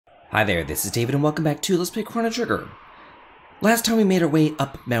Hi there, this is David and welcome back to Let's Play Chrono Trigger. Last time we made our way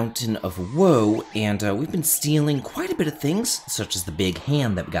up Mountain of Woe, and we've been stealing quite a bit of things, such as the big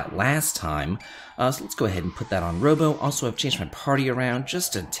hand that we got last time. So let's go ahead and put that on Robo. Also, I've changed my party around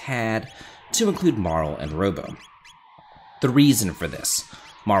just a tad to include Marl and Robo. The reason for this: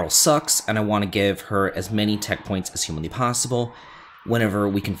 Marl sucks, and I want to give her as many tech points as humanly possible whenever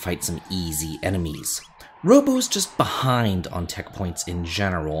we can fight some easy enemies. Robo's just behind on tech points in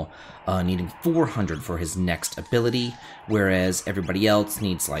general, needing 400 for his next ability, whereas everybody else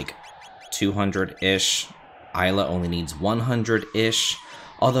needs like 200-ish. Isla only needs 100-ish,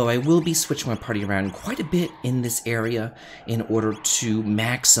 although I will be switching my party around quite a bit in this area in order to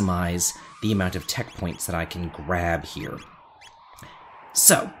maximize the amount of tech points that I can grab here.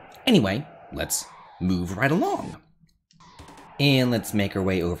 So, anyway, let's move right along. And let's make our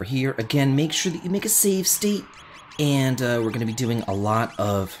way over here. Again, make sure that you make a save state. And we're going to be doing a lot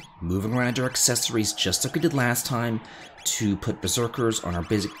of moving around our accessories, just like we did last time, to put berserkers on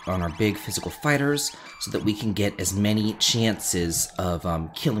our big physical fighters, so that we can get as many chances of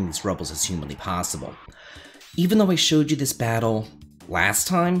killing these rebels as humanly possible. Even though I showed you this battle last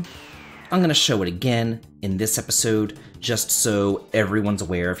time, I'm going to show it again in this episode, just so everyone's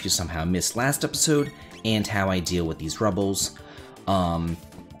aware if you somehow missed last episode, and how I deal with these rebels.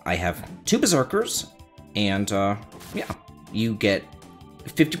 I have 2 berserkers, and yeah, you get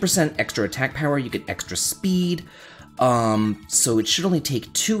 50% extra attack power, you get extra speed, so it should only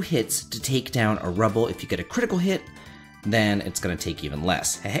take 2 hits to take down a rebel. If you get a critical hit, then it's going to take even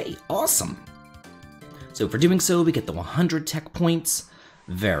less. Hey, awesome! So for doing so, we get the 100 tech points.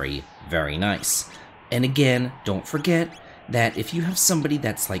 Very, very nice. And again, don't forget that if you have somebody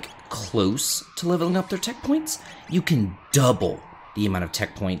that's like close to leveling up their tech points, you can double the amount of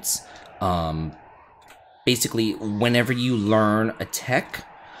tech points. Basically, whenever you learn a tech,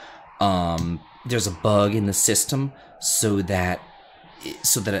 there's a bug in the system so that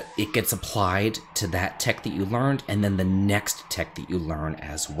it gets applied to that tech that you learned, and then the next tech that you learn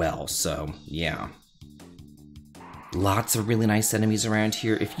as well. So yeah, lots of really nice enemies around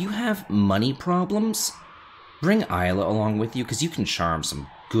here. If you have money problems, bring Isla along with you, because you can charm some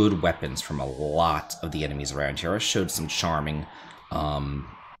good weapons from a lot of the enemies around here. I showed some charming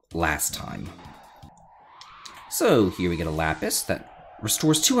last time. So here we get a lapis that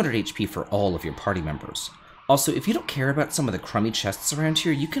restores 200 HP for all of your party members. Also, if you don't care about some of the crummy chests around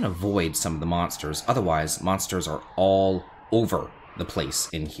here, you can avoid some of the monsters. Otherwise, monsters are all over the place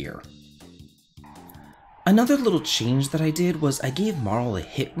in here. Another little change that I did was I gave Marl a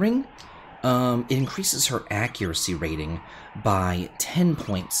hit ring. It increases her accuracy rating by 10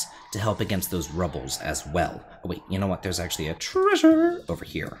 points to help against those rebels as well. Oh wait, you know what? There's actually a treasure over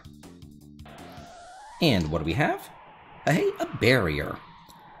here. And what do we have? Hey, a barrier.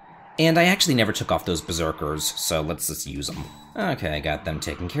 And I actually never took off those berserkers, so let's just use them. Okay, I got them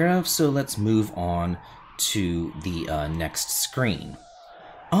taken care of, so let's move on to the next screen.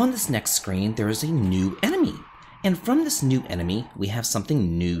 On this next screen, there is a new enemy. And from this new enemy, we have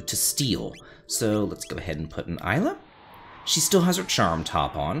something new to steal. So let's go ahead and put an Isla. She still has her charm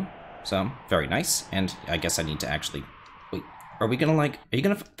top on, so very nice. And I guess I need to actually... Wait, are you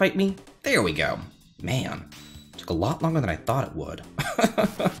gonna fight me? There we go. Man, took a lot longer than I thought it would.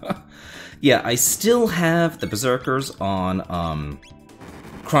 Yeah, I still have the berserkers on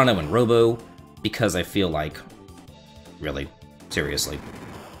Chrono and Robo, because I feel like... Really? Seriously?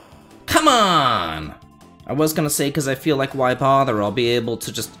 Come on! I was gonna say because I feel like why bother, I'll be able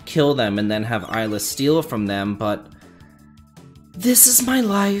to just kill them and then have Isla steal from them, but this is my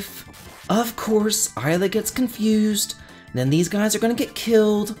life. Of course, Isla gets confused, then these guys are gonna get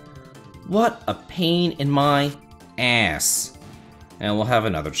killed. What a pain in my ass. And we'll have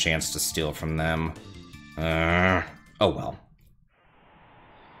another chance to steal from them. Oh well.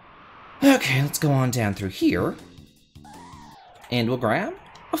 Okay, let's go on down through here. And we'll grab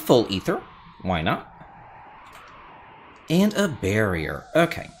a full ether. Why not? And a barrier.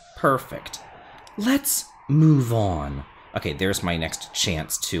 Okay, perfect. Let's move on. Okay, there's my next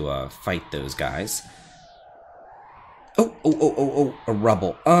chance to fight those guys. Oh, a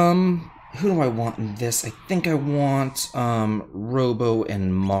rebel. Who do I want in this? I think I want Robo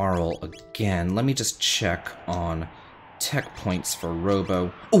and Marl again. Let me just check on tech points for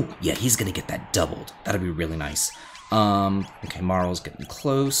Robo. Oh, yeah, he's gonna get that doubled. That'll be really nice. Okay, Marl's getting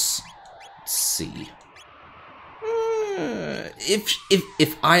close. Let's see.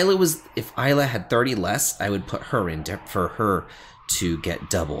 If Isla had 30 less, I would put her in for her to get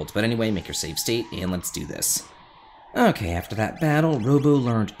doubled. But anyway, make your save state, and let's do this. Okay, after that battle, Robo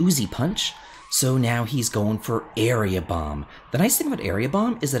learned Oozy Punch, So now he's going for Area Bomb. The nice thing about Area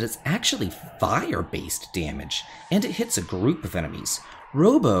Bomb is that it's actually fire-based damage, and it hits a group of enemies.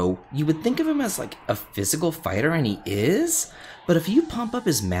 Robo, you would think of him as like a physical fighter, and he is, but if you pump up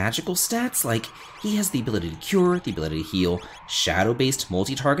his magical stats, like he has the ability to cure, the ability to heal, shadow-based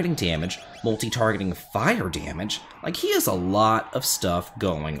multi-targeting damage, multi-targeting fire damage, like he has a lot of stuff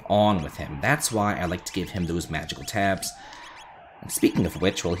going on with him. That's why I like to give him those magical tabs. And speaking of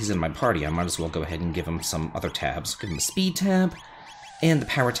which, while he's in my party, I might as well go ahead and give him some other tabs. Give him a speed tab, and the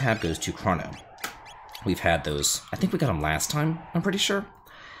power tab goes to Chrono. We've had those. I think we got them last time, I'm pretty sure.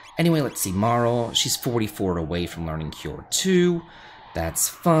 Anyway, let's see. Marl, she's 44 away from learning Cure 2. That's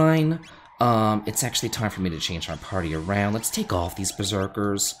fine. It's actually time for me to change my party around. Let's take off these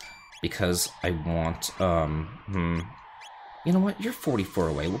Berserkers, because I want, you know what? You're 44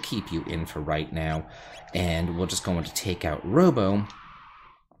 away. We'll keep you in for right now. And we'll just go in to take out Robo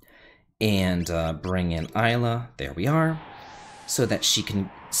and bring in Isla. There we are. So that she can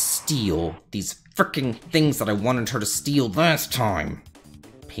steal these frickin' things that I wanted her to steal last time.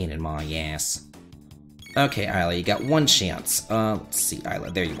 Pain in my ass. Okay, Isla, you got one chance. Let's see,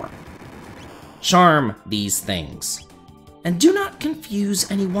 Isla. There you are. Charm these things. And do not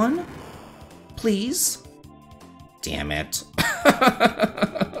confuse anyone. Please. Damn it.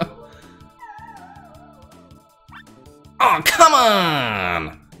 Oh, come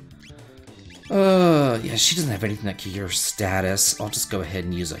on! Yeah, she doesn't have anything that can cure status. I'll just go ahead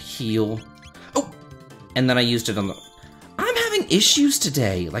and use a heal. Oh! And then I used it on the... I'm having issues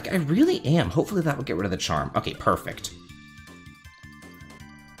today. Like, I really am. Hopefully that will get rid of the charm. Okay, perfect.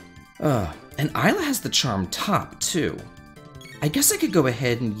 And Isla has the charm top, too. I guess I could go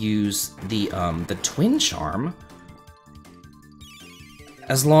ahead and use the twin charm.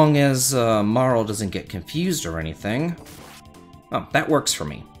 As long as Marl doesn't get confused or anything. Oh, that works for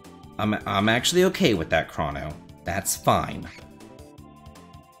me. I'm actually okay with that, Chrono. That's fine.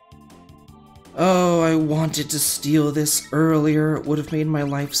 Oh, I wanted to steal this earlier. It would have made my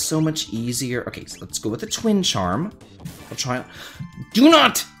life so much easier. Okay, so let's go with the twin charm. I'll try. Do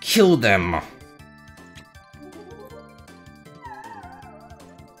not kill them!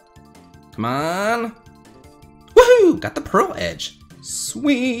 Come on! Woohoo! Got the pearl edge.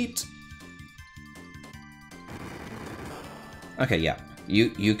 Sweet! Okay, yeah.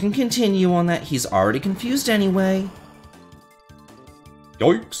 You can continue on that. He's already confused anyway.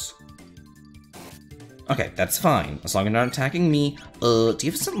 Yikes. Okay, that's fine. As long as you're not attacking me. Do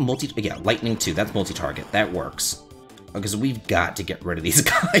you have some yeah, lightning too. That's multi-target. That works. Because we've got to get rid of these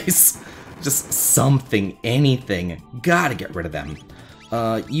guys. Just something, anything. Gotta get rid of them.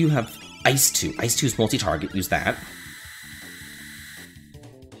 You have Ice 2. Ice 2 is multi-target. Use that.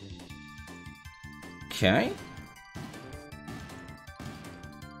 Okay.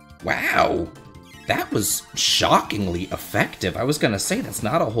 Wow, that was shockingly effective. I was gonna say that's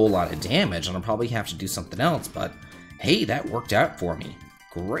not a whole lot of damage, and I'll probably have to do something else, but hey, that worked out for me.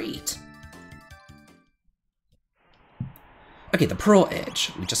 Great. Okay, the Pearl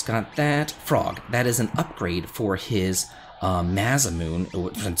Edge. We just got that. Frog. That is an upgrade for his Mazamoon.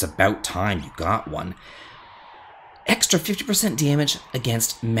 It's about time you got one. Extra 50% damage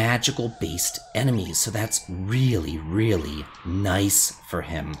against magical-based enemies, so that's really, really nice for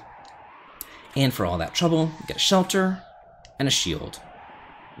him. And for all that trouble, you get a shelter and a shield.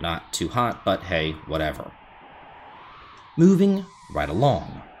 Not too hot, but hey, whatever. Moving right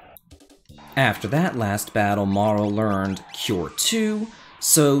along. After that last battle, Marl learned Cure 2,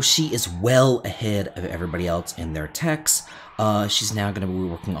 so she is well ahead of everybody else in their techs. She's now going to be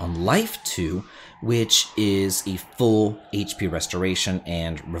working on Life 2, which is a full HP restoration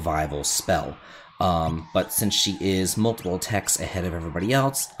and revival spell. But since she is multiple attacks ahead of everybody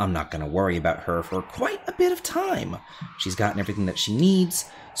else, I'm not going to worry about her for quite a bit of time. She's gotten everything that she needs,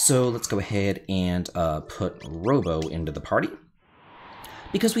 so let's go ahead and put Robo into the party.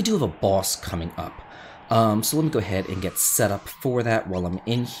 Because we do have a boss coming up. So let me go ahead and get set up for that while I'm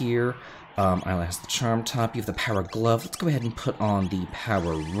in here. Isla has the Charm Top, you have the Power Glove. Let's go ahead and put on the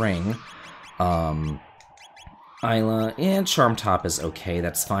Power Ring. Isla, and Charm Top is okay,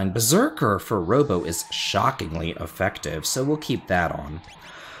 that's fine. Berserker for Robo is shockingly effective, so we'll keep that on.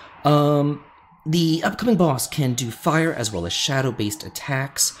 The upcoming boss can do fire as well as shadow-based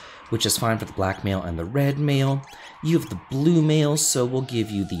attacks, which is fine for the black male and the red male. You have the blue male, so we'll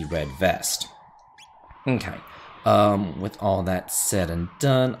give you the red vest. Okay, with all that said and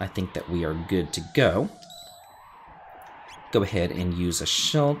done, I think that we are good to go. Go ahead and use a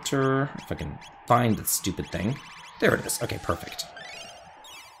shelter, if I can find the stupid thing. There it is. Okay, perfect.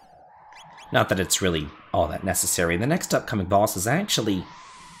 Not that it's really all that necessary. The next upcoming boss is actually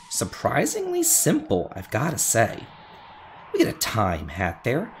surprisingly simple, I've got to say. We get a time hat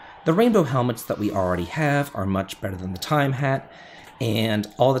there. The rainbow helmets that we already have are much better than the time hat, and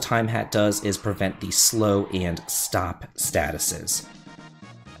all the time hat does is prevent the slow and stop statuses.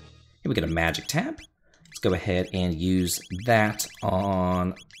 Here we get a magic tab. Let's go ahead and use that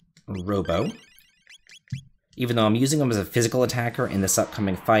on Robo. Even though I'm using him as a physical attacker in this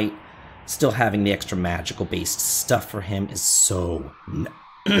upcoming fight, still having the extra magical based stuff for him is so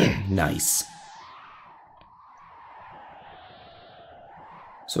nice.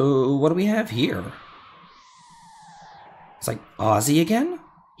 So what do we have here? It's like Ozzy again?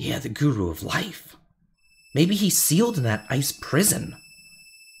 Yeah, the Guru of Life. Maybe he's sealed in that ice prison.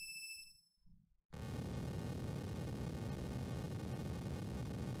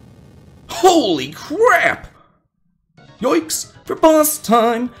 Holy crap! Yikes! For boss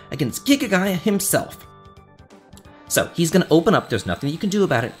time against Gigagaya himself. So he's going to open up, there's nothing you can do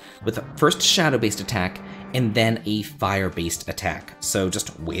about it, with a first shadow-based attack and then a fire-based attack. So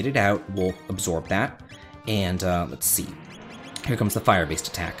just wait it out, we'll absorb that. And let's see. Here comes the fire-based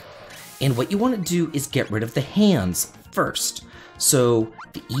attack. And what you want to do is get rid of the hands first. So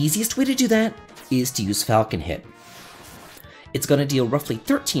the easiest way to do that is to use Falcon Hit. It's going to deal roughly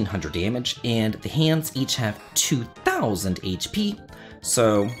 1300 damage, and the hands each have 2000 HP,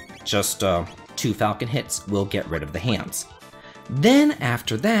 so just 2 Falcon hits will get rid of the hands. Then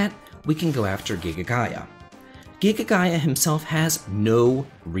after that, we can go after Gigagaya. Gigagaya himself has no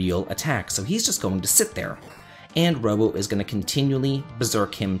real attack, so he's just going to sit there, and Robo is going to continually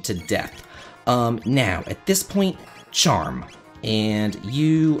berserk him to death. Now, at this point, Charm, and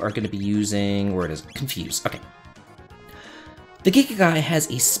you are going to be using, where it is, Confuse, okay. The Gigagaya has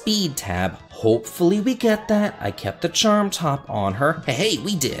a speed tab. Hopefully we get that. I kept the charm top on her. Hey,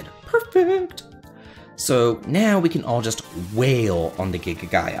 we did. Perfect. So now we can all just wail on the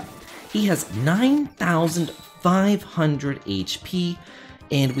Gigagaya. He has 9,500 HP,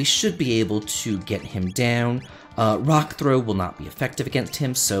 and we should be able to get him down. Rock Throw will not be effective against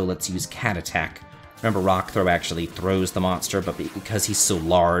him, so let's use Cat Attack. Remember, Rock Throw actually throws the monster, but because he's so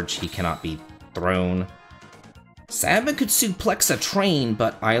large, he cannot be thrown. Sabin could suplex a train,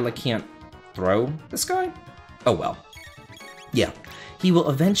 but Isla can't throw this guy? Oh well. Yeah, he will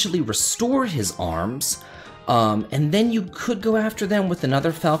eventually restore his arms, and then you could go after them with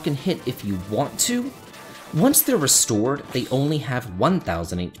another Falcon Hit if you want to. Once they're restored, they only have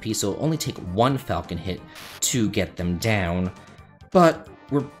 1000 HP, so it'll only take 1 Falcon Hit to get them down. But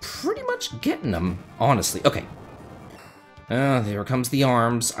we're pretty much getting them, honestly. Okay. There comes the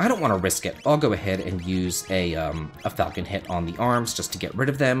arms. I don't want to risk it. I'll go ahead and use a Falcon Hit on the arms just to get rid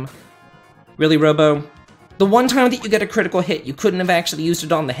of them. Really, Robo? The one time that you get a critical hit, you couldn't have actually used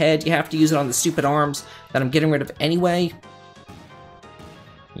it on the head. You have to use it on the stupid arms that I'm getting rid of anyway.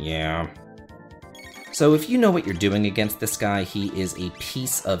 Yeah. So if you know what you're doing against this guy, he is a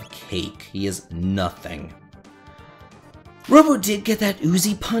piece of cake. He is nothing. Robo did get that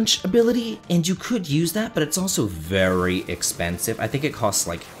Uzi Punch ability, and you could use that, but it's also very expensive. I think it costs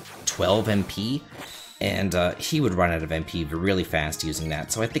like 12 MP, and he would run out of MP really fast using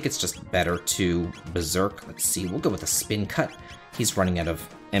that, so I think it's just better to Berserk. Let's see, we'll go with a Spin Cut. He's running out of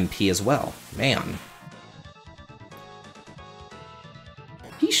MP as well. Man.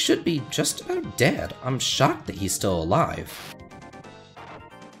 He should be just about dead. I'm shocked that he's still alive.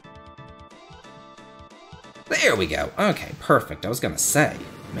 There we go. Okay, perfect. I was gonna say,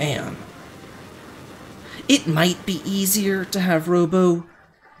 man. It might be easier to have Robo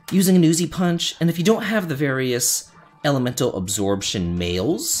using an Uzi Punch, and if you don't have the various elemental absorption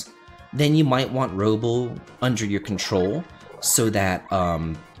mails, then you might want Robo under your control so that,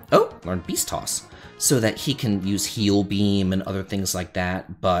 oh, learned Beast Toss, so that he can use Heal Beam and other things like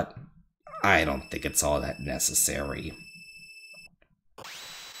that, but I don't think it's all that necessary.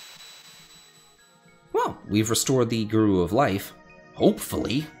 Well, we've restored the Guru of Life.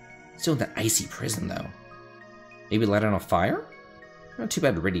 Hopefully. Still in that icy prison, though. Maybe light on a fire? Oh, too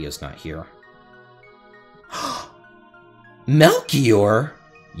bad Radio's not here. Melchior?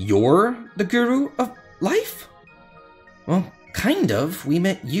 You're the Guru of Life? Well, kind of. We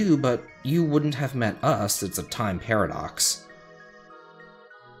met you, but you wouldn't have met us. It's a time paradox.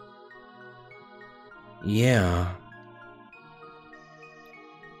 Yeah.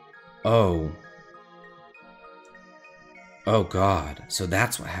 Oh. Oh god, so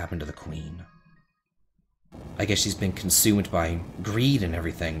that's what happened to the Queen. I guess she's been consumed by greed and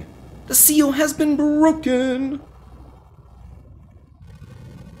everything. The seal has been broken!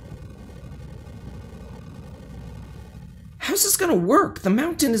 How's this gonna work? The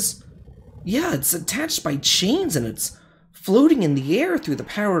mountain is... yeah, it's attached by chains and it's floating in the air through the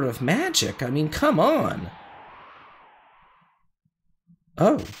power of magic. I mean, come on.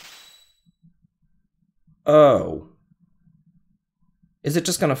 Oh. Oh. Is it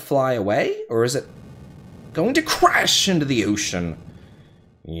just gonna fly away? Or is it going to crash into the ocean?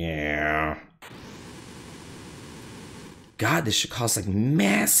 Yeah. God, this should cause, like,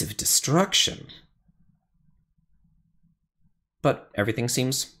 massive destruction. But everything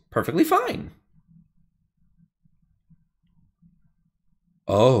seems perfectly fine.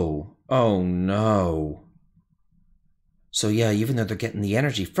 Oh. Oh, no. So yeah, even though they're getting the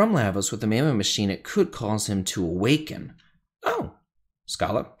energy from Lavos with the Mammoth Machine, it could cause him to awaken. Oh.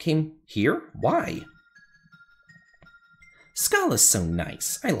 Scala came here? Why? Scala's so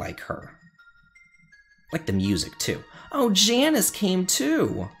nice. I like her. Like the music, too. Oh, Janice came,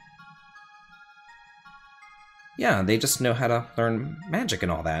 too. Yeah, they just know how to learn magic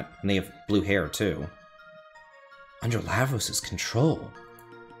and all that. And they have blue hair, too. Under Lavos' control.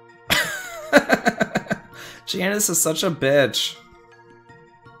 Janice is such a bitch.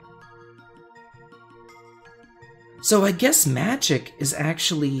 So I guess magic is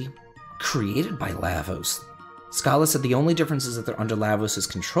actually created by Lavos. Scala said the only difference is that they're under Lavos'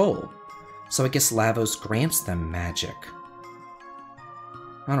 control. So I guess Lavos grants them magic.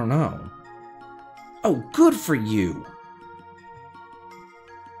 I don't know. Oh, good for you!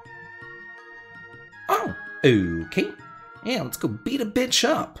 Oh, okay. Yeah, let's go beat a bitch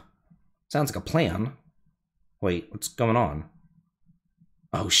up. Sounds like a plan. Wait, what's going on?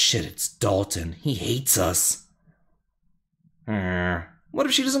 Oh shit, it's Dalton. He hates us. What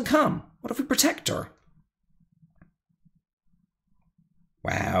if she doesn't come? What if we protect her?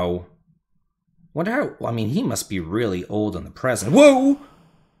 Wow. Wonder how... Well, I mean, he must be really old in the present. Whoa!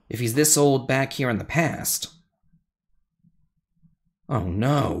 If he's this old back here in the past. Oh,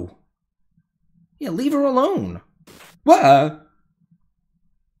 no. Yeah, leave her alone. What?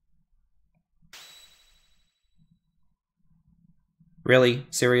 Really?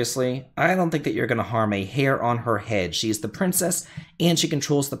 Seriously? I don't think that you're gonna harm a hair on her head. She is the princess, and she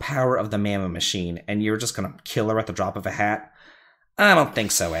controls the power of the Mammoth Machine, and you're just gonna kill her at the drop of a hat? I don't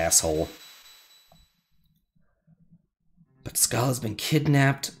think so, asshole. But Scala's been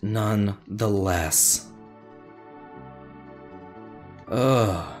kidnapped nonetheless.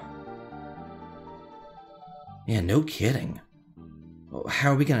 Ugh. Yeah, no kidding.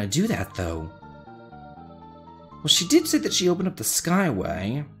 How are we gonna do that, though? Well, she did say that she opened up the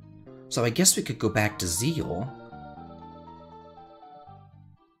Skyway, so I guess we could go back to Zeal.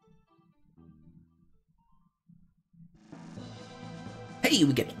 Hey,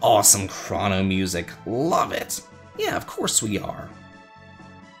 we get awesome Chrono music. Love it. Yeah, of course we are.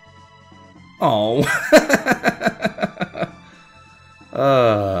 Oh.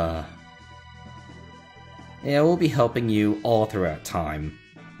 Yeah, we'll be helping you all throughout time.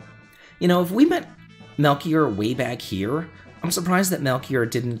 You know, if we met Melchior way back here, I'm surprised that Melchior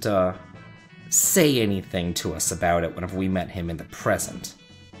didn't, say anything to us about it whenever we met him in the present.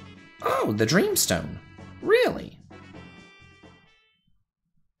 Oh, the Dreamstone. Really?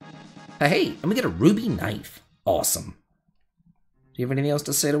 Hey, let me get a ruby knife. Awesome. Do you have anything else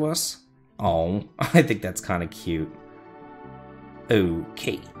to say to us? Oh, I think that's kind of cute.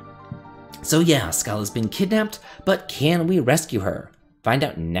 Okay. So yeah, Scala's been kidnapped, but can we rescue her? Find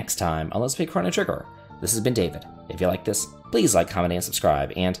out next time on Let's Play Chrono Trigger. This has been David. If you like this, please like, comment, and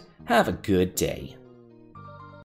subscribe, and have a good day.